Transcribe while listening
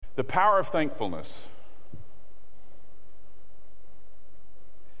The power of thankfulness.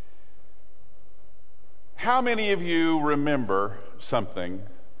 How many of you remember something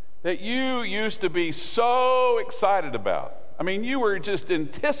that you used to be so excited about? I mean, you were just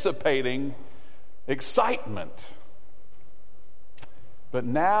anticipating excitement. But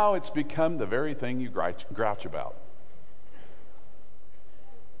now it's become the very thing you grouch about.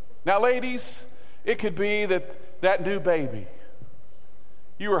 Now, ladies, it could be that new baby.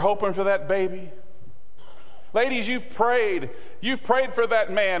 You were hoping for that baby. Ladies, you've prayed for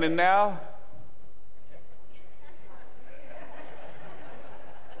that man, and now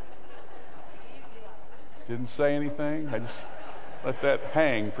didn't say anything. I just let that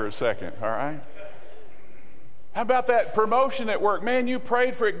hang for a second, all right? How about that promotion at work? Man, you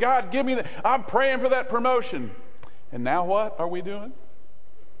prayed for it. God, give me that. I'm praying for that promotion. And now what are we doing?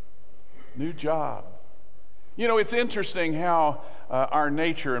 New job. You know, it's interesting how our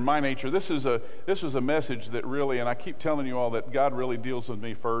nature and my nature, this was a message that really, and I keep telling you all that God really deals with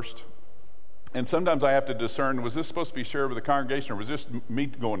me first. And sometimes I have to discern, was this supposed to be shared with the congregation, or was this me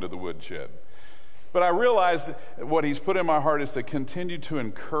going to the woodshed? But I realized what he's put in my heart is to continue to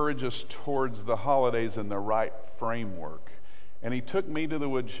encourage us towards the holidays in the right framework. And he took me to the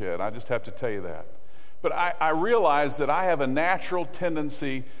woodshed. I just have to tell you that. But I realized that I have a natural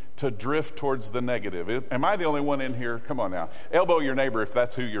tendency to drift towards the negative. Am I the only one in here? Come on now. Elbow your neighbor if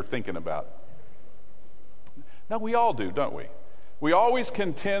that's who you're thinking about. No, we all do, don't we? We always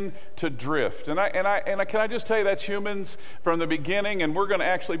can tend to drift. And can I just tell you that's humans from the beginning, and we're going to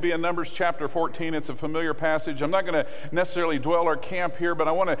actually be in Numbers chapter 14. It's a familiar passage. I'm not going to necessarily dwell or camp here, but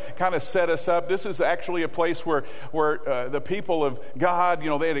I want to kind of set us up. This is actually a place where the people of God,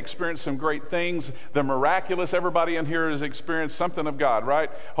 they had experienced some great things. The miraculous, everybody in here has experienced something of God,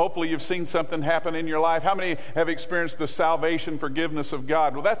 right? Hopefully you've seen something happen in your life. How many have experienced the salvation, forgiveness of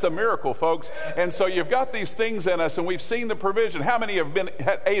God? Well, that's a miracle, folks. And so you've got these things in us, and we've seen the provision. How many have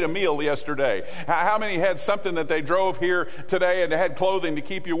ate a meal yesterday? How many had something that they drove here today and had clothing to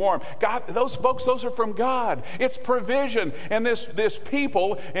keep you warm? God, those folks, those are from God. It's provision. And this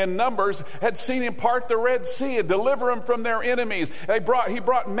people in Numbers had seen him part the Red Sea and deliver them from their enemies. He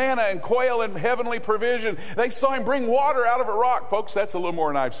brought manna and quail and heavenly provision. They saw him bring water out of a rock. Folks, that's a little more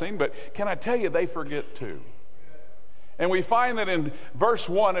than I've seen, but can I tell you, they forget too. And we find that in verse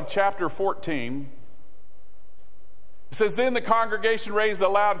 1 of chapter 14, it says, then the congregation raised a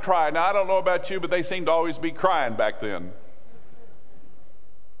loud cry. Now, I don't know about you, but they seemed to always be crying back then.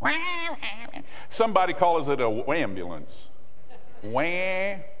 Somebody calls it a wambulance.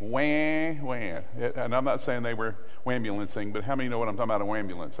 Wah, wah, wah. And I'm not saying they were wambulancing, but how many know what I'm talking about, a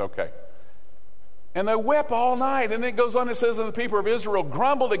wambulance? Okay. And they wept all night. And it goes on, it says, and the people of Israel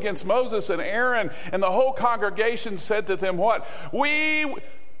grumbled against Moses and Aaron, and the whole congregation said to them, what?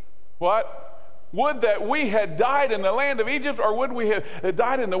 Would that we had died in the land of Egypt, or would we have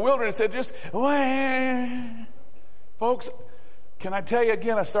died in the wilderness? It just, folks, can I tell you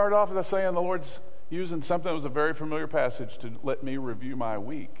again, I started off with saying the Lord's using something that was a very familiar passage to let me review my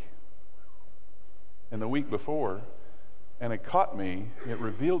week. And the week before, and it caught me, it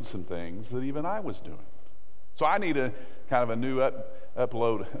revealed some things that even I was doing. So I need a kind of a new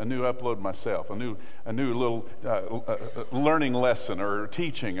upload myself, a new little learning lesson or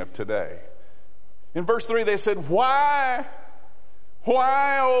teaching of today. In verse 3, they said, Why,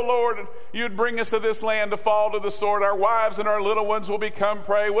 O Lord, you'd bring us to this land to fall to the sword? Our wives and our little ones will become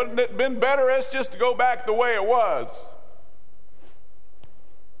prey. Wouldn't it have been better us just to go back the way it was?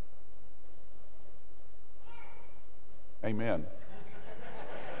 Amen.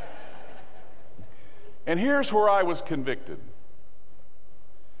 And here's where I was convicted.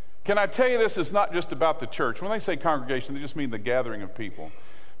 Can I tell you, this is not just about the church. When they say congregation, they just mean the gathering of people.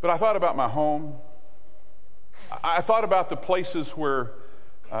 But I thought about my home. I thought about the places where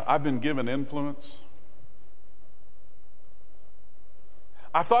I've been given influence.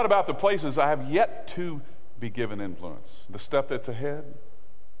 I thought about the places I have yet to be given influence, the stuff that's ahead.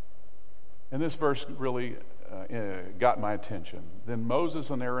 And this verse really got my attention. Then Moses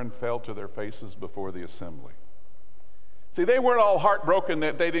and Aaron fell to their faces before the assembly. See, they weren't all heartbroken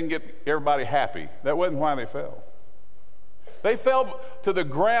that they didn't get everybody happy. That wasn't why they fell. They fell to the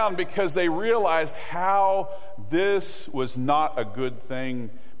ground because they realized how this was not a good thing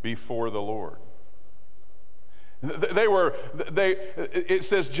before the Lord. It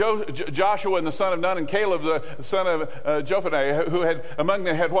says Joshua and the son of Nun and Caleb the son of Jephunneh, who had among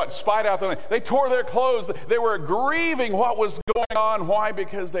them had spied out the land. They tore their clothes. They were grieving what was going on. Why?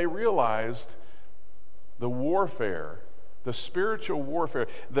 Because they realized the warfare The spiritual warfare,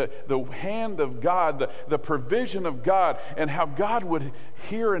 the hand of God, the provision of God, and how God would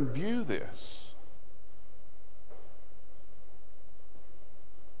hear and view this.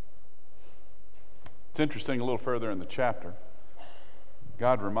 It's interesting, a little further in the chapter,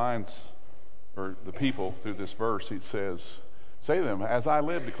 God reminds, or the people through this verse, he says, say to them, as I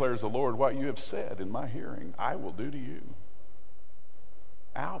live, declares the Lord, what you have said in my hearing, I will do to you.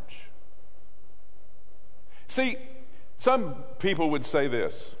 Ouch. See, some people would say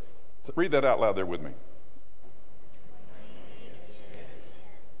this. Read that out loud there with me.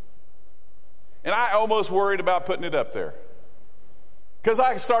 And I almost worried about putting it up there. Because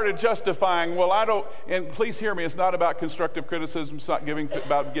I started justifying, well, I don't, and please hear me, it's not about constructive criticism, it's not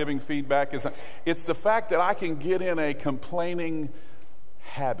about giving feedback. It's the fact that I can get in a complaining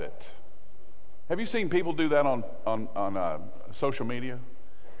habit. Have you seen people do that on social media?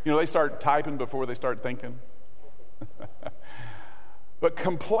 You know, they start typing before they start thinking. But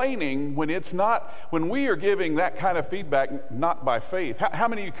complaining, when we are giving that kind of feedback, not by faith. How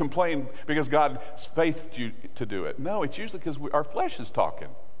many of you complain because God faithed you to do it? No, it's usually because our flesh is talking.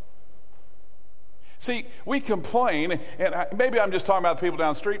 See, we complain, and maybe I'm just talking about the people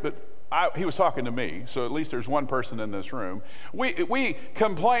down the street, but he was talking to me, so at least there's one person in this room. We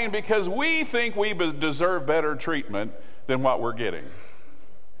complain because we think we deserve better treatment than what we're getting.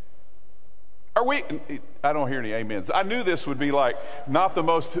 I don't hear any amens. I knew this would be like not the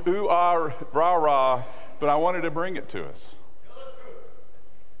most ooh-ah, rah-rah, but I wanted to bring it to us.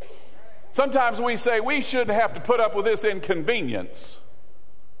 Sometimes we say we shouldn't have to put up with this inconvenience.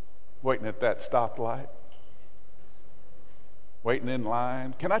 Waiting at that stoplight. Waiting in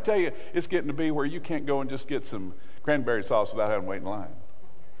line. Can I tell you, it's getting to be where you can't go and just get some cranberry sauce without having to wait in line.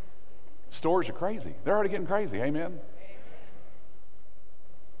 Stores are crazy. They're already getting crazy. Amen?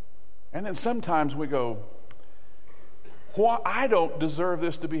 And then sometimes we go, I don't deserve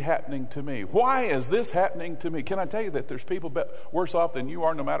this to be happening to me. Why is this happening to me? Can I tell you that there's people worse off than you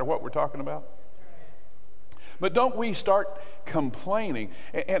are no matter what we're talking about? But don't we start complaining?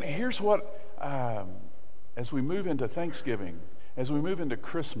 And here's what, as we move into Thanksgiving, as we move into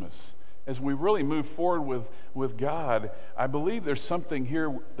Christmas, as we really move forward with God, I believe there's something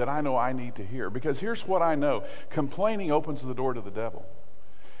here that I know I need to hear. Because here's what I know. Complaining opens the door to the devil.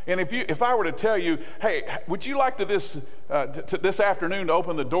 And if I were to tell you, hey, would you like this afternoon to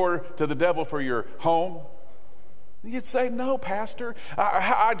open the door to the devil for your home? You'd say, no, Pastor.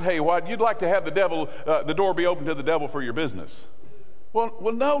 I'd tell you what, you'd like to have the door be open to the devil for your business. Well,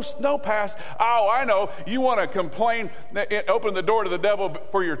 no, Pastor. Oh, I know. You want to complain, open the door to the devil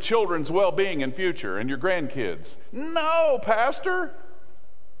for your children's well-being and future and your grandkids. No, Pastor.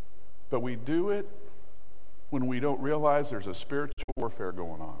 But we do it when we don't realize there's a spiritual warfare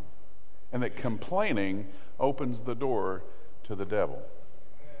going on, and that complaining opens the door to the devil.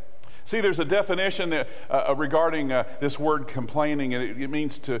 See, there's a definition regarding this word complaining, and it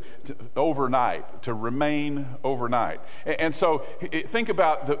means to overnight, to remain overnight. And so think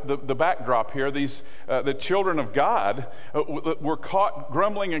about the backdrop here. The children of God were caught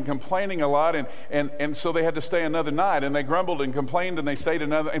grumbling and complaining a lot, and so they had to stay another night, and they grumbled and complained, and they stayed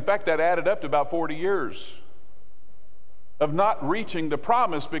another. In fact, that added up to about 40 years of not reaching the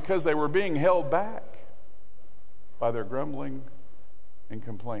promise because they were being held back by their grumbling and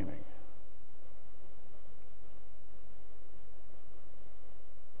complaining.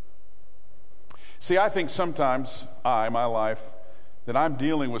 See, I think sometimes my life, that I'm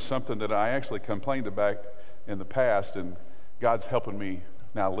dealing with something that I actually complained about in the past, and God's helping me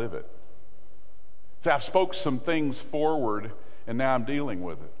now live it. See, I've spoke some things forward, and now I'm dealing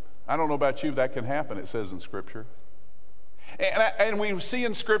with it. I don't know about you, that can happen, it says in Scripture. And we see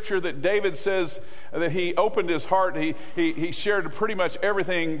in Scripture that David says that he opened his heart. He shared pretty much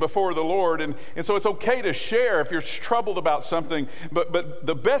everything before the Lord. And so it's okay to share if you're troubled about something. But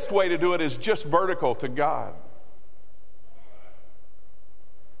the best way to do it is just vertical to God.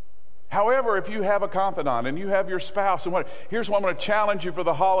 However, if you have a confidant and you have your spouse, here's what I'm going to challenge you for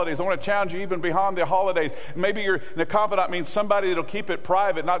the holidays. I want to challenge you even beyond the holidays. Maybe the confidant means somebody that'll keep it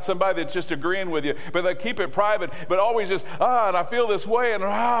private, not somebody that's just agreeing with you, but they keep it private, but always just, and I feel this way, and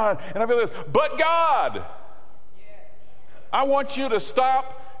I feel this. But God, I want you to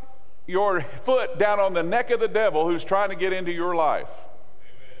stop your foot down on the neck of the devil who's trying to get into your life.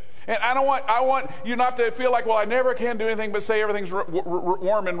 And I want you not to feel like, well, I never can do anything but say everything's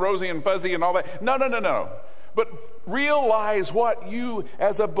warm and rosy and fuzzy and all that. No. But realize what you,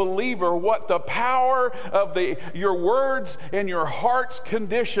 as a believer, what the power of your words and your heart's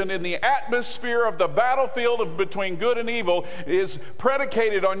condition in the atmosphere of the battlefield between good and evil is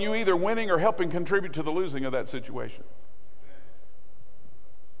predicated on you either winning or helping contribute to the losing of that situation.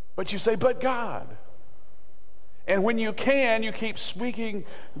 But you say, but God. And when you can, you keep speaking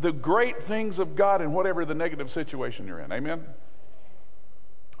the great things of God in whatever the negative situation you're in. Amen?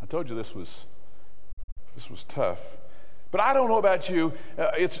 I told you this was tough. But I don't know about you.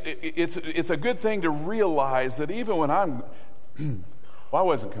 It's a good thing to realize that even when I'm, well, I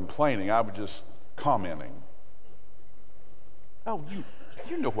wasn't complaining. I was just commenting. Oh,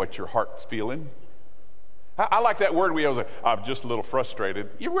 you know what your heart's feeling. I like that word we always say, I'm just a little frustrated.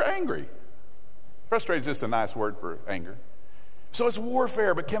 You were angry. Frustrated is just a nice word for anger. So it's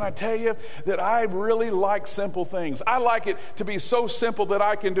warfare, but can I tell you that I really like simple things? I like it to be so simple that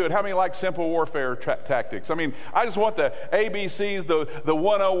I can do it. How many like simple warfare tactics? I mean, I just want the ABCs, the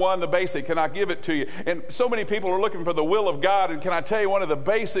 101, the basic. Can I give it to you? And so many people are looking for the will of God, and can I tell you one of the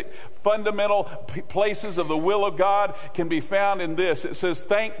basic, fundamental places of the will of God can be found in this. It says,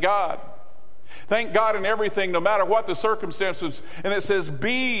 thank God. Thank God in everything, no matter what the circumstances. And it says,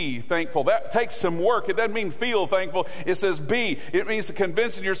 be thankful. That takes some work. It doesn't mean feel thankful. It says be. It means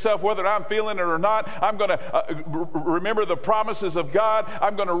convincing yourself whether I'm feeling it or not. I'm going to remember the promises of God.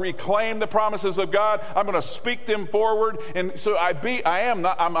 I'm going to reclaim the promises of God. I'm going to speak them forward. And so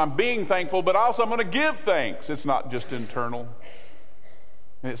I'm being thankful, but also I'm going to give thanks. It's not just internal.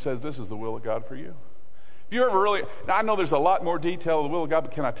 And it says this is the will of God for you. If you ever really, now I know there's a lot more detail of the will of God,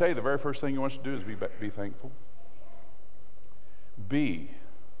 but can I tell you the very first thing He wants you to do is be thankful? Be.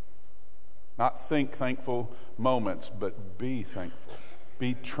 Not think thankful moments, but be thankful.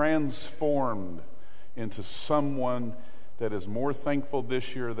 Be transformed into someone that is more thankful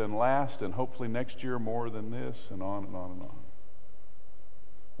this year than last, and hopefully next year more than this, and on and on and on.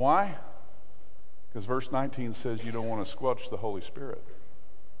 Why? Because verse 19 says you don't want to squelch the Holy Spirit.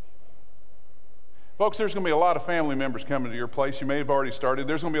 Folks, there's going to be a lot of family members coming to your place. You may have already started.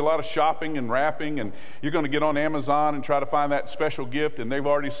 There's going to be a lot of shopping and wrapping, and you're going to get on Amazon and try to find that special gift, and they've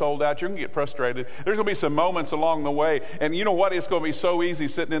already sold out. You're going to get frustrated. There's going to be some moments along the way, and you know what? It's going to be so easy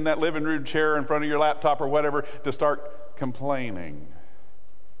sitting in that living room chair in front of your laptop or whatever to start complaining.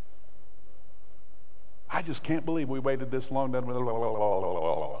 I just can't believe we waited this long.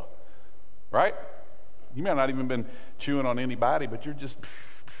 Right? You may not even been chewing on anybody, but you're just...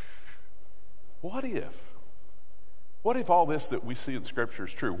 What if all this that we see in Scripture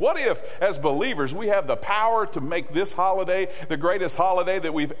is true? What if, as believers, we have the power to make this holiday the greatest holiday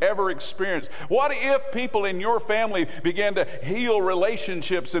that we've ever experienced? What if people in your family began to heal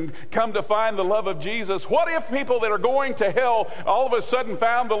relationships and come to find the love of Jesus? What if people that are going to hell all of a sudden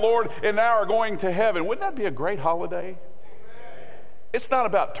found the Lord and now are going to heaven? Wouldn't that be a great holiday? It's not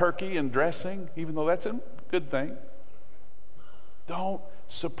about turkey and dressing, even though that's a good thing. Don't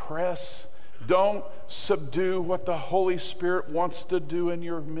suppress. Don't subdue what the Holy Spirit wants to do in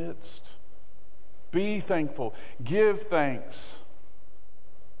your midst. Be thankful. Give thanks.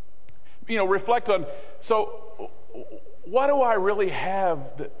 Reflect on, so what do I really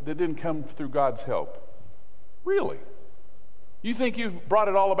have that didn't come through God's help? Really? You think you've brought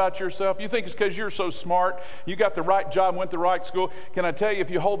it all about yourself? You think it's because you're so smart, you got the right job, went to the right school? Can I tell you, if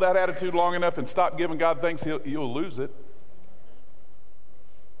you hold that attitude long enough and stop giving God thanks, you'll lose it.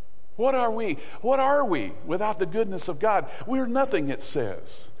 What are we? What are we without the goodness of God? We're nothing, it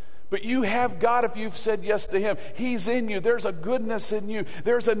says. But you have God if you've said yes to Him. He's in you. There's a goodness in you.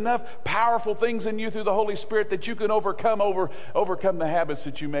 There's enough powerful things in you through the Holy Spirit that you can overcome the habits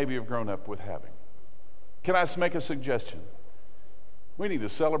that you maybe have grown up with having. Can I make a suggestion? We need to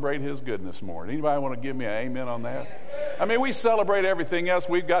celebrate His goodness more. Anybody want to give me an amen on that? I mean, we celebrate everything else.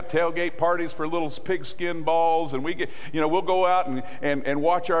 We've got tailgate parties for little pigskin balls, and we'll go out and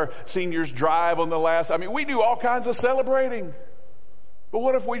watch our seniors drive on the last. I mean, we do all kinds of celebrating. But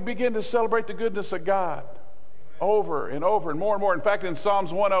what if we begin to celebrate the goodness of God over and over and more? In fact, in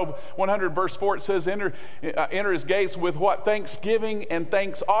Psalms 100 verse 4, it says, enter His gates with what? Thanksgiving and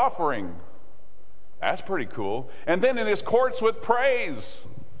thanks offering. That's pretty cool. And then in His courts with praise.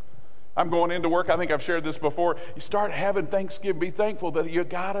 I'm going into work. I think I've shared this before. You start having Thanksgiving. Be thankful that you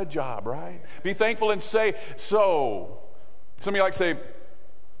got a job, right? Be thankful and say so. Some of you like to say,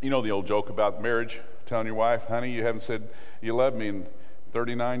 the old joke about marriage, telling your wife, honey, you haven't said you love me in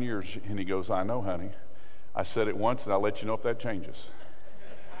 39 years. And he goes, I know, honey. I said it once, and I'll let you know if that changes.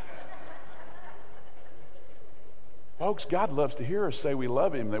 Folks, God loves to hear us say we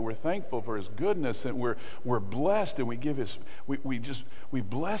love Him, that we're thankful for His goodness, and we're blessed, and we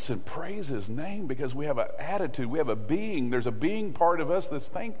bless and praise His name because we have an attitude, we have a being. There's a being part of us that's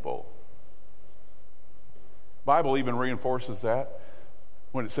thankful. The Bible even reinforces that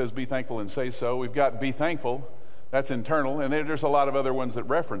when it says be thankful and say so. We've got be thankful, that's internal, and there's a lot of other ones that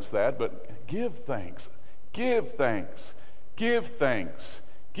reference that, but give thanks, give thanks, give thanks,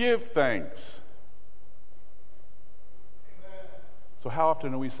 Give thanks. So how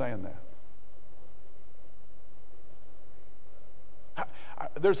often are we saying that?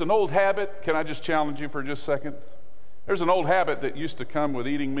 There's an old habit. Can I just challenge you for just a second? There's an old habit that used to come with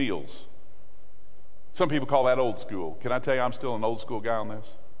eating meals. Some people call that old school. Can I tell you I'm still an old school guy on this?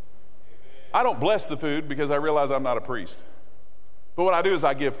 I don't bless the food because I realize I'm not a priest. But what I do is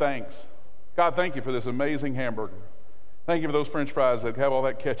I give thanks. God, thank you for this amazing hamburger. Thank you for those French fries that have all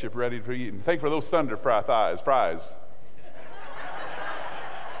that ketchup ready for eating. Thank you for those thunder fries.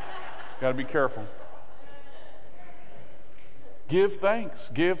 Got to be careful. Give thanks,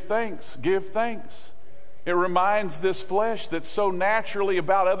 give thanks, give thanks. It reminds this flesh that's so naturally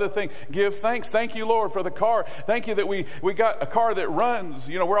about other things. Give thanks. Thank you, Lord, for the car. Thank you that we got a car that runs.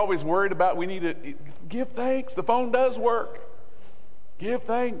 You know, we're always worried about we need to give thanks. The phone does work. Give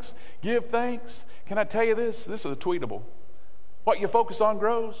thanks. Give thanks. Can I tell you this? This is a tweetable. What you focus on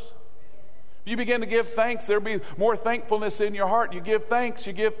grows. If you begin to give thanks, there'll be more thankfulness in your heart. You give thanks,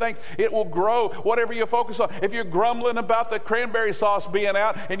 it will grow, whatever you focus on. If you're grumbling about the cranberry sauce being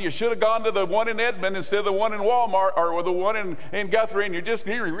out and you should have gone to the one in Edmond instead of the one in Walmart or the one in Guthrie and you're just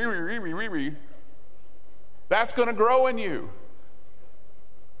that's going to grow in you.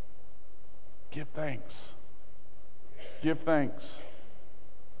 Give thanks. Give thanks.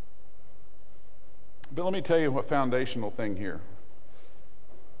 But let me tell you what foundational thing here.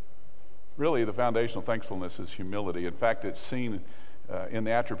 Really, the foundational thankfulness is humility. In fact, it's seen in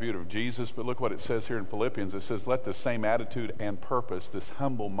the attribute of Jesus, but look what it says here in Philippians. It says, let the same attitude and purpose, this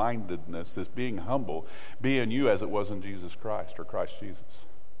humble-mindedness, this being humble, be in you as it was in Jesus Christ or Christ Jesus.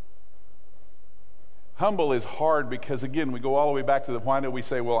 Humble is hard because, again, we go all the way back to why do we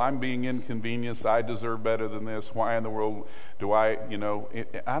say, well, I'm being inconvenienced, I deserve better than this, why in the world do I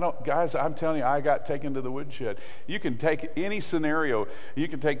don't, guys, I'm telling you, I got taken to the woodshed. You can take any scenario, you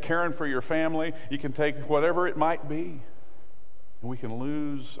can take caring for your family, you can take whatever it might be, and we can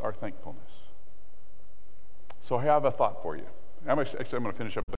lose our thankfulness. So I have a thought for you. Actually, I'm going to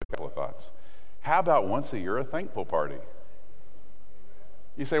finish up with a couple of thoughts. How about once a year a thankful party?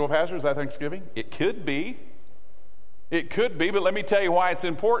 You say, well, Pastor, is that Thanksgiving? It could be. It could be, but let me tell you why it's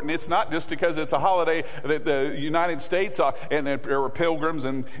important. It's not just because it's a holiday that the United States, and there were pilgrims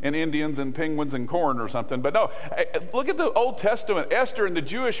and Indians and penguins and corn or something. But no, look at the Old Testament. Esther and the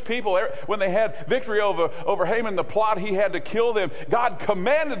Jewish people, when they had victory over Haman, the plot he had to kill them, God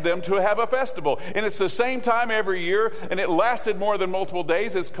commanded them to have a festival. And it's the same time every year, and it lasted more than multiple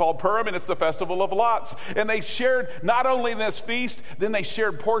days. It's called Purim, and it's the festival of lots. And they shared not only this feast, then they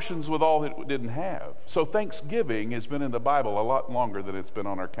shared portions with all that didn't have. So Thanksgiving has been in the Bible a lot longer than it's been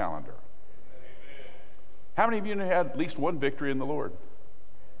on our calendar. How many of you have had at least one victory in the Lord?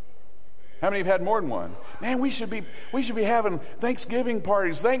 How many have had more than one? Man, we should be having Thanksgiving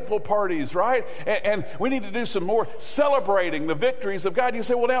parties, thankful parties, right? And we need to do some more celebrating the victories of God. You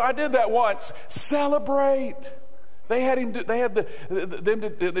say, well, now I did that once. Celebrate. They had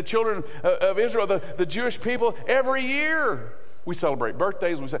the children of Israel, the Jewish people, every year. We celebrate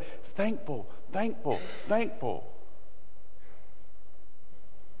birthdays. We say, thankful, thankful, thankful.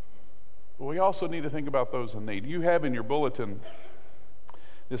 But we also need to think about those in need. You have in your bulletin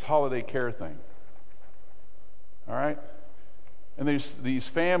this holiday care thing. All right? And there's these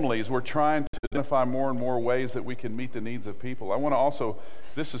families, we're trying to identify more and more ways that we can meet the needs of people. I want to also,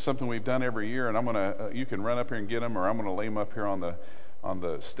 this is something we've done every year, and I'm going to, you can run up here and get them, or I'm going to lay them up here on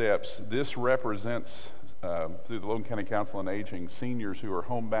the steps. This represents, through the Logan County Council on Aging, seniors who are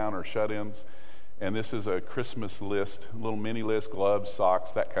homebound or shut-ins. And this is a Christmas list, a little mini list, gloves,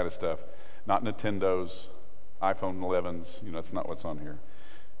 socks, that kind of stuff. Not Nintendos, iPhone 11s, it's not what's on here.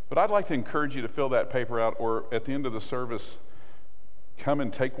 But I'd like to encourage you to fill that paper out, or at the end of the service, come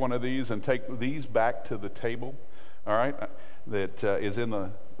and take one of these and take these back to the table, all right, that is in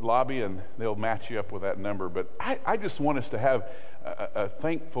the lobby, and they'll match you up with that number. But I just want us to have a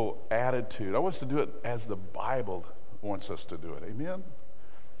thankful attitude. I want us to do it as the Bible wants us to do it. Amen?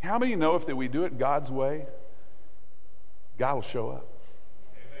 How many know if that we do it God's way, God will show up?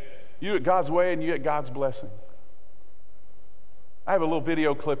 You do it God's way and you get God's blessing. I have a little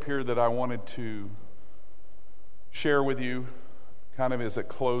video clip here that I wanted to share with you, kind of as a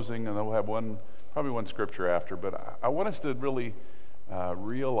closing, and then we'll have probably one scripture after. But I want us to really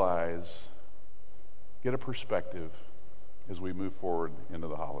realize, get a perspective as we move forward into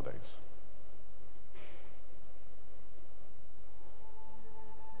the holidays.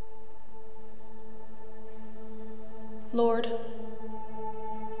 Lord,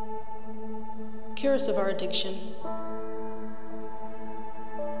 cure us of our addiction,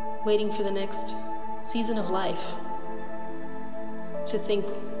 waiting for the next season of life. to think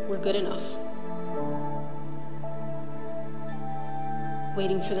we're good enough,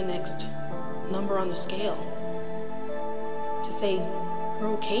 waiting for the next number on the scale, to say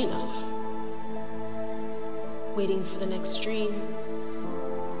we're okay enough, waiting for the next dream,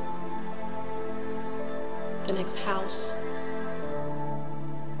 the next house,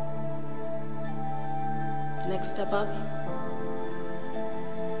 the next step up.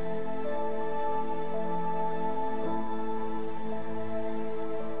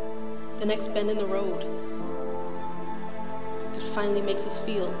 The next bend in the road that finally makes us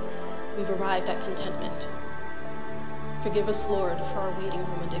feel we've arrived at contentment. Forgive us, Lord, for our waiting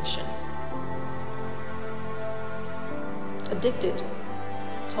room addiction. Addicted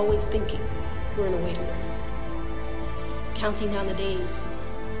to always thinking we're in a waiting room. Counting down the days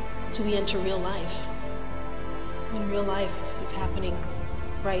till we enter real life, when real life is happening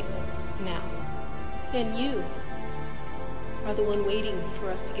right now. And you are the one waiting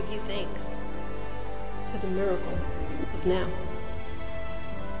for us to give you thanks for the miracle of now.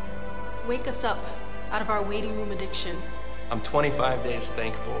 Wake us up out of our waiting room addiction. I'm 25 days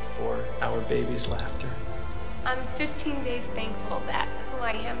thankful for our baby's laughter. I'm 15 days thankful that who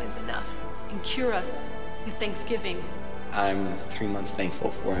I am is enough. And cure us with thanksgiving. I'm 3 months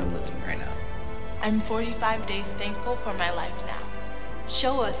thankful for where I'm living right now. I'm 45 days thankful for my life now.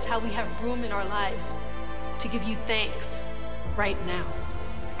 Show us how we have room in our lives to give you thanks right now.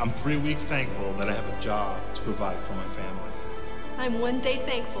 I'm 3 weeks thankful that I have a job to provide for my family. I'm 1 day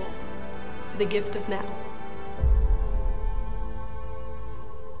thankful for the gift of now.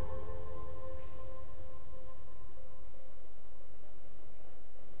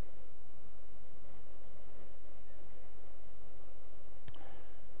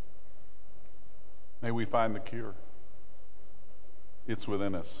 May we find the cure. It's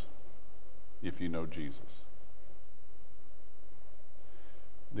within us if you know Jesus.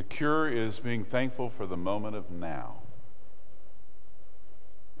 The cure is being thankful for the moment of now.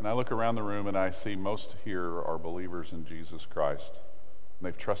 And I look around the room and I see most here are believers in Jesus Christ. And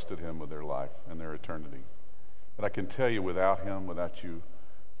they've trusted him with their life and their eternity. But I can tell you, without him, without you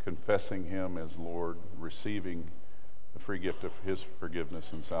confessing him as Lord, receiving the free gift of his forgiveness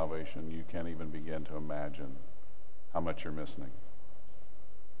and salvation, you can't even begin to imagine how much you're missing.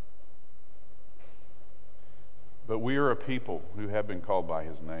 But we are a people who have been called by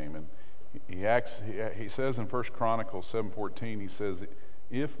his name. And he says in 1 Chronicles 7:14, he says,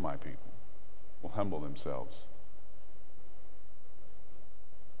 if my people will humble themselves.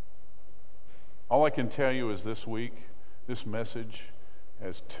 All I can tell you is this week, this message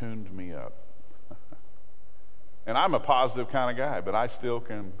has tuned me up. And I'm a positive kind of guy, but I still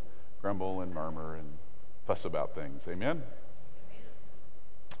can grumble and murmur and fuss about things. Amen?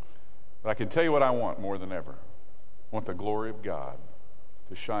 But I can tell you what I want more than ever. I want the glory of God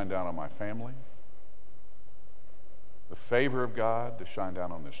to shine down on my family, the favor of God to shine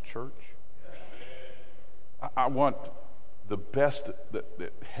down on this church. I want the best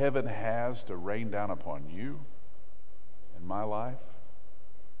that heaven has to rain down upon you in my life.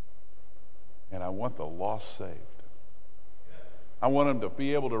 And I want the lost saved. I want them to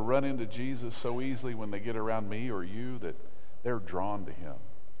be able to run into Jesus so easily when they get around me or you that they're drawn to him.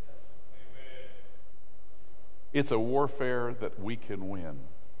 It's a warfare that we can win.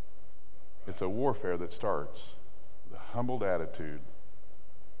 It's a warfare that starts with a humbled attitude,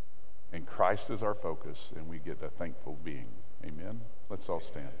 and Christ is our focus, and we get a thankful being. Amen? Let's all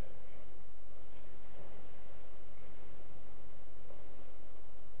stand.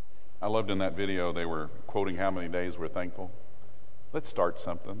 I loved in that video they were quoting how many days we're thankful. Let's start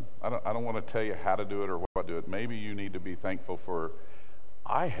something. I don't want to tell you how to do it or what to do it. Maybe you need to be thankful for,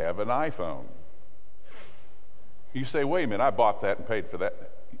 I have an iPhone. You say, wait a minute, I bought that and paid for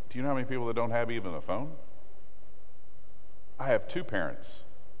that. Do you know how many people that don't have even a phone? I have 2 parents.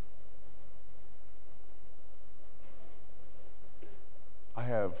 I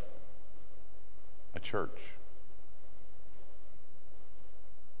have a church.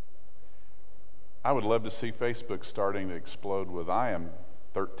 I would love to see Facebook starting to explode with, I am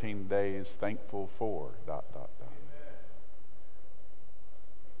 13 days thankful for, ...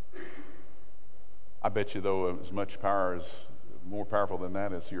 I bet you, though, as much power is more powerful than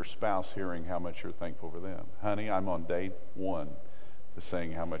that is your spouse hearing how much you're thankful for them. Honey, I'm on day 1 to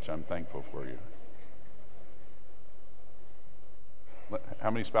saying how much I'm thankful for you.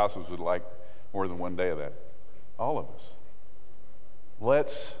 How many spouses would like more than 1 day of that? All of us.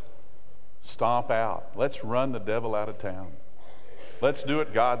 Let's stomp out. Let's run the devil out of town. Let's do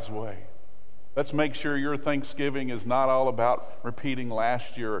it God's way. Let's make sure your Thanksgiving is not all about repeating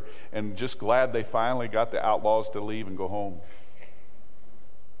last year and just glad they finally got the outlaws to leave and go home.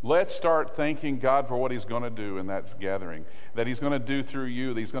 Let's start thanking God for what He's going to do in that gathering, that He's going to do through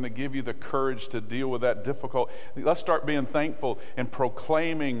you, that He's going to give you the courage to deal with that difficult. Let's start being thankful and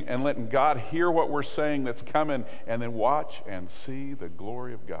proclaiming and letting God hear what we're saying that's coming, and then watch and see the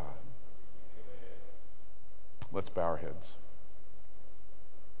glory of God. Let's bow our heads.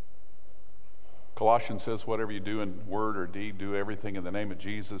 Colossians says, whatever you do in word or deed, do everything in the name of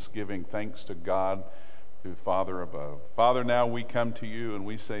Jesus, giving thanks to God through Father above. Father, now we come to you and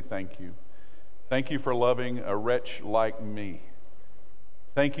we say thank you. Thank you for loving a wretch like me.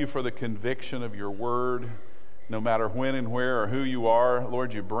 Thank you for the conviction of your word. No matter when and where or who you are,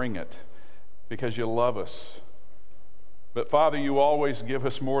 Lord, you bring it because you love us. But Father, you always give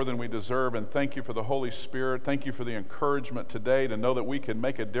us more than we deserve, and thank you for the Holy Spirit. Thank you for the encouragement today to know that we can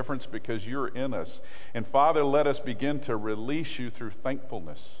make a difference because you're in us. And Father, let us begin to release you through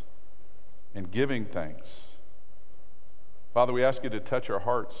thankfulness and giving thanks. Father, we ask you to touch our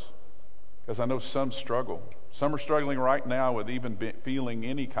hearts because I know some struggle. Some are struggling right now with even feeling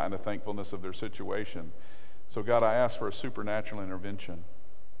any kind of thankfulness of their situation. So God, I ask for a supernatural intervention,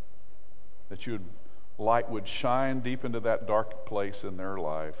 that light would shine deep into that dark place in their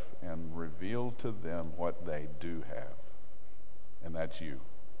life and reveal to them what they do have, and that's you.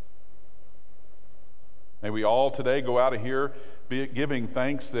 May we all today go out of here giving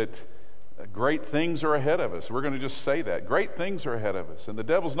thanks that great things are ahead of us. We're going to just say that. Great things are ahead of us. And the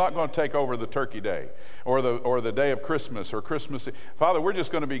devil's not going to take over the turkey day or the day of Christmas or Christmas. Father, we're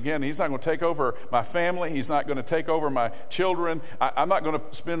just going to begin. He's not going to take over my family. He's not going to take over my children. I'm not going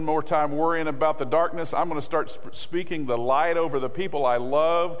to spend more time worrying about the darkness. I'm going to start speaking the light over the people I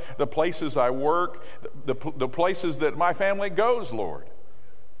love, the places I work, the places that my family goes, Lord.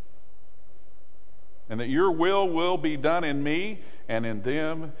 And that your will be done in me and in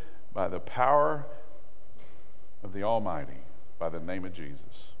them by the power of the Almighty, by the name of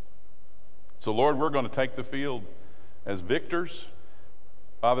Jesus. So, Lord, we're going to take the field as victors.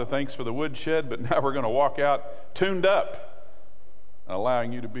 Father, thanks for the woodshed, but now we're going to walk out tuned up,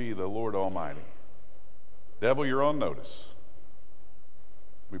 allowing you to be the Lord Almighty. Devil, you're on notice.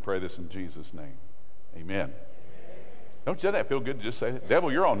 We pray this in Jesus' name. Amen. Don't that feel good to just say that?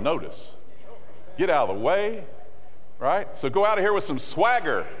 Devil, you're on notice. Get out of the way, right? So go out of here with some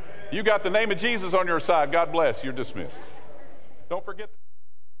swagger. You got the name of Jesus on your side. God bless. You're dismissed. Don't forget.